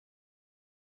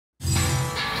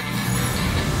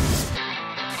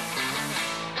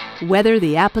Whether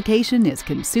the application is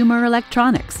consumer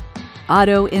electronics,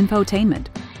 auto infotainment,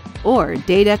 or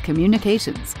data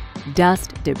communications,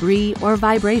 dust, debris, or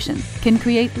vibration can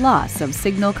create loss of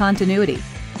signal continuity.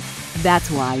 That's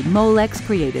why Molex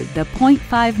created the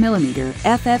 0.5mm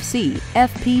FFC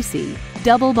FPC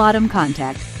double bottom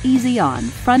contact easy on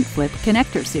front flip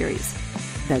connector series.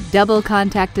 The double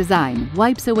contact design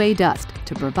wipes away dust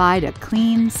to provide a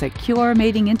clean, secure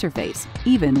mating interface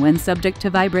even when subject to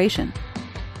vibration.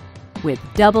 With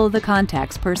double the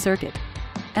contacts per circuit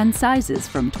and sizes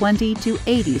from 20 to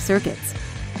 80 circuits,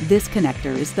 this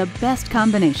connector is the best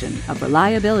combination of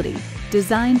reliability,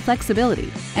 design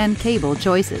flexibility, and cable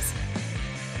choices.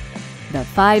 The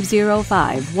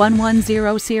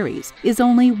 505110 series is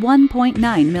only 1.9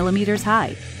 mm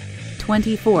high,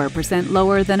 24%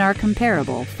 lower than our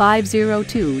comparable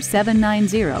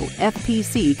 502790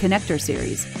 FPC connector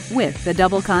series with the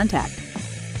double contact.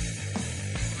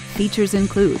 Features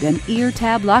include an ear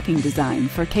tab locking design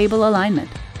for cable alignment,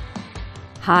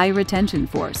 high retention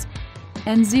force,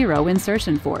 and zero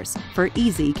insertion force for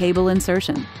easy cable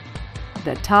insertion.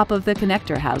 The top of the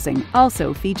connector housing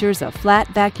also features a flat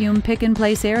vacuum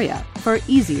pick-and-place area for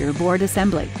easier board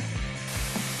assembly.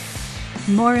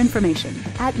 More information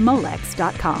at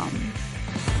molex.com.